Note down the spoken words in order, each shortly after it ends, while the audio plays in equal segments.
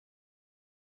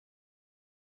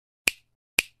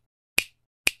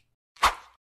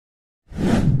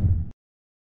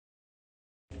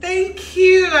Thank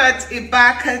you at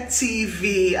Ibaka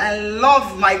TV. I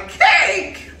love my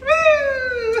cake.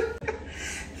 Woo!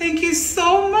 Thank you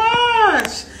so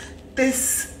much.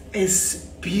 This is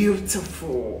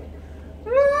beautiful.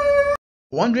 Woo!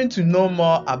 Wondering to know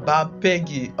more about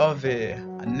Peggy Ovire,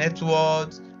 her net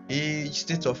worth, age,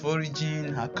 state of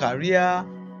origin, her career,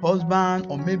 husband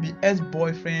or maybe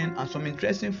ex-boyfriend, and some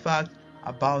interesting facts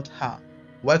about her?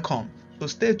 Welcome. So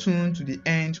stay tuned to the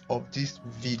end of this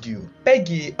video.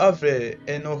 Peggy Ovire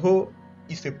Enoho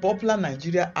is a popular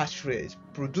Nigerian actress,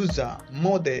 producer,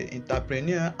 model,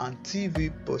 entrepreneur, and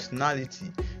TV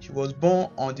personality. She was born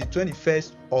on the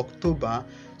 21st October.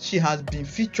 She has been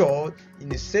featured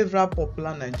in several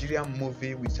popular Nigerian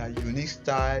movies with her unique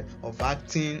style of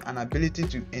acting and ability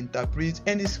to interpret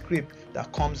any script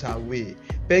that comes her way.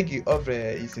 Peggy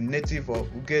Ovire is a native of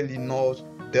Ughelli North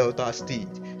Delta State.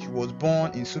 She was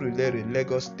born in Surulere,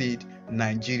 Lagos State,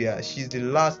 Nigeria. She is the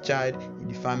last child in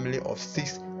the family of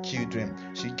 6 children.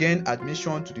 She gained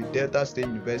admission to the Delta State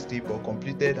University but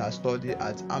completed her study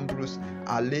at Ambrose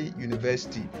Alley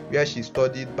University, where she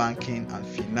studied banking and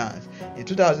finance. In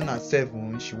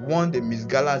 2007, she won the Miss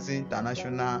Galaxy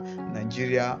International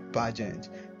Nigeria pageant.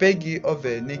 Peggy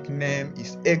Ovire's nickname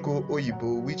is Ego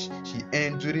Oyibo, which she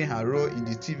earned during her role in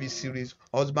the TV series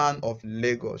Husband of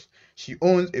Lagos. She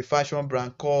owns a fashion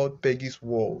brand called Peggy's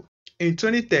World. In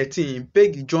 2013,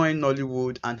 Peggy joined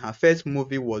Nollywood and her first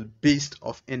movie was Beast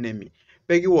of Enemy.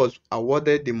 Peggy was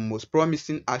awarded the Most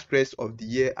Promising Actress of the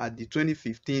Year at the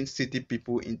 2015 City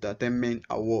People Entertainment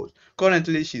Awards.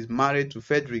 Currently, she is married to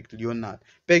Frederick, Leonard.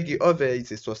 Peggy Ovire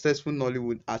is a successful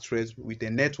Nollywood actress with a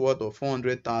net worth of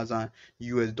 $400,000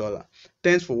 US.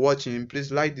 Thanks for watching.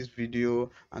 Please like this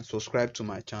video and subscribe to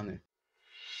my channel.